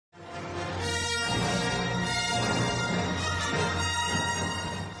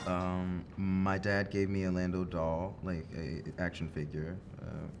My dad gave me a Lando doll, like a action figure,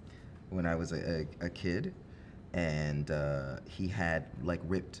 when I was a kid, and he had like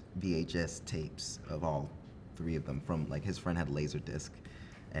ripped VHS tapes of all three of them from like his friend had Laserdisc,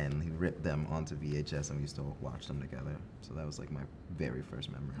 and he ripped them onto VHS, and we used to watch them together. So that was like my very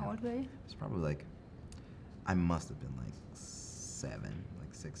first memory. How old were you? It's probably like, I must have been like 7,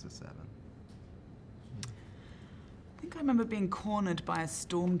 like 6 or 7. I think I remember being cornered by a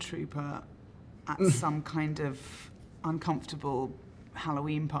stormtrooper at some kind of uncomfortable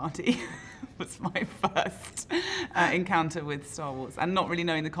Halloween party. Was my first encounter with Star Wars, and not really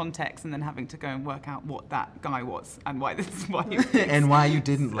knowing the context, and then having to go and work out what that guy was and why and why you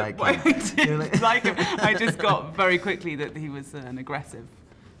didn't like him. Why I didn't like him. I just got very quickly that he was an aggressive,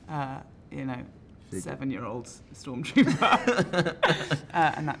 7-year-old stormtrooper,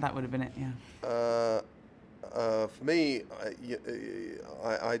 and that would have been it. Yeah. For me,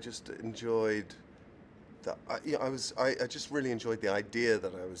 I just enjoyed that. I just really enjoyed the idea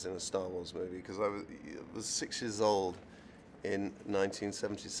that I was in a Star Wars movie, because I was 6 years old in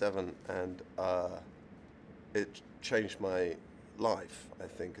 1977, and it changed my life, I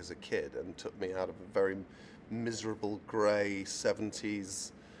think, as a kid, and took me out of a very miserable grey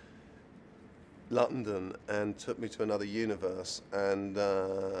 70s London and took me to another universe, and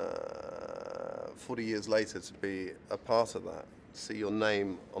 40 years later to be a part of that, see your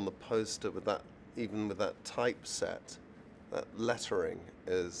name on the poster with that, even with that typeset, that lettering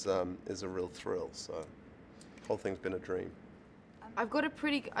is a real thrill. So the whole thing's been a dream. I've got a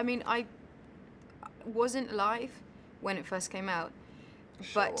pretty, I wasn't alive when it first came out,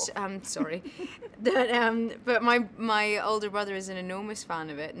 but sorry, but my older brother is an enormous fan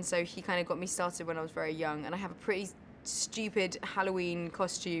of it, and so he kind of got me started when I was very young, and I have a pretty stupid Halloween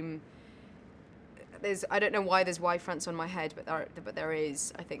costume. I don't know why there's Y fronts on my head, but there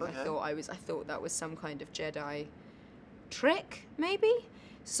is. I think okay. I thought that was some kind of Jedi trick, maybe.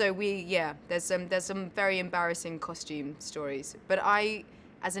 So there's some very embarrassing costume stories. But I,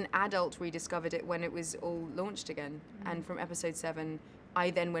 as an adult, rediscovered it when it was all launched again. And from episode 7, I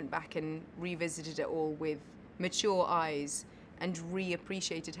then went back and revisited it all with mature eyes and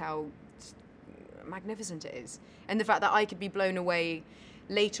reappreciated how magnificent it is, and the fact that I could be blown away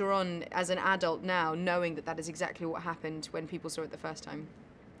later on as an adult now, knowing that is exactly what happened when people saw it the first time.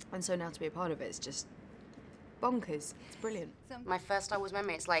 And so now to be a part of it is just bonkers. It's brilliant. My first Star Wars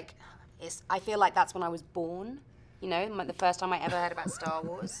memory, I feel like that's when I was born, the first time I ever heard about Star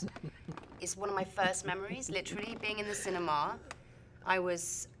Wars. It's one of my first memories, literally, being in the cinema. I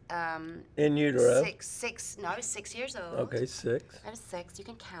was... in utero? 6 years old. Okay, 6. I was 6, you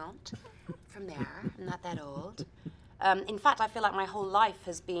can count from there, I'm not that old. In fact, I feel like my whole life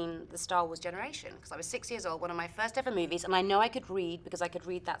has been the Star Wars generation, because I was 6 years old, one of my first ever movies, and I know I could read, because I could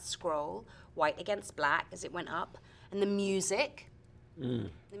read that scroll, white against black, as it went up, and the music. The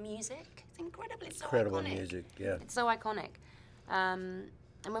music, it's incredible, it's so iconic. Incredible music, yeah. It's so iconic. And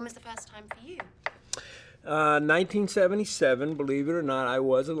when was the first time for you? 1977, believe it or not, I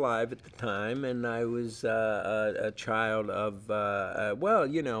was alive at the time, and I was a child of, I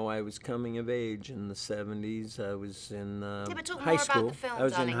was coming of age in the 70s. I was in but talk high more school. About the film, I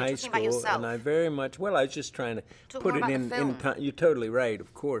was darling. in high You're school, talking about yourself. and I very much, I was just trying to talk put more it about in time. You're totally right,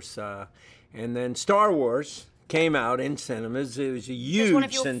 of course. And then Star Wars came out in cinemas. It was a huge one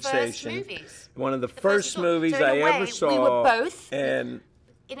of your sensation. First movies. One of the first movies so I ever saw. We were both, and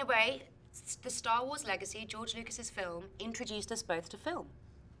in a way, the Star Wars legacy, George Lucas's film, introduced us both to film.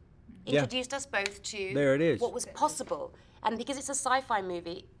 Introduced us both to there it is. What was possible. And because it's a sci-fi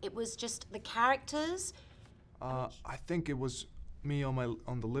movie, it was just the characters. I think it was me on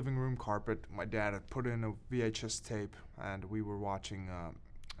the living room carpet. My dad had put in a VHS tape, and we were watching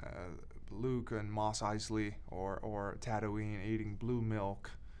Luke and Mos Eisley or Tatooine eating blue milk,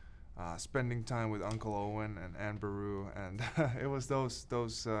 spending time with Uncle Owen and Anne Beru, and it was those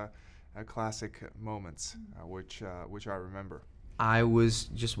classic moments which I remember. I was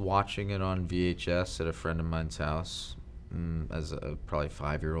just watching it on VHS at a friend of mine's house as a probably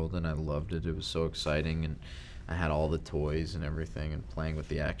 5-year-old, and I loved it. It was so exciting, and I had all the toys and everything, and playing with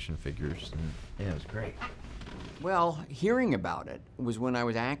the action figures, and it was great. Well, hearing about it was when I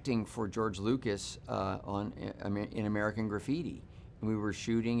was acting for George Lucas in American Graffiti. And we were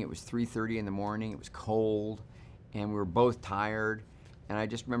shooting. It was 3:30 in the morning. It was cold, and we were both tired. And I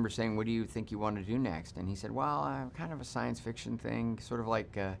just remember saying, "What do you think you want to do next?" And he said, "Well, kind of a science fiction thing, sort of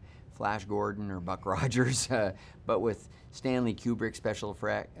like Flash Gordon or Buck Rogers, but with Stanley Kubrick special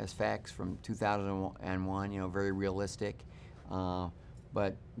effects from 2001. Very realistic,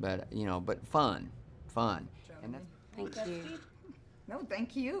 but fun." And Thank you. No,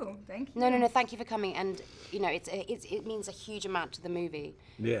 thank you. Thank you. No, thank you for coming. And, you know, it means a huge amount to the movie.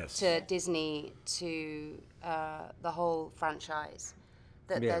 Yes. To Disney, to the whole franchise,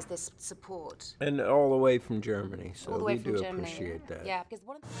 that there's this support. And all the way from Germany, so All the way we from do Germany. appreciate that. Yeah, because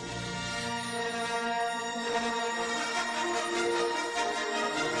one of the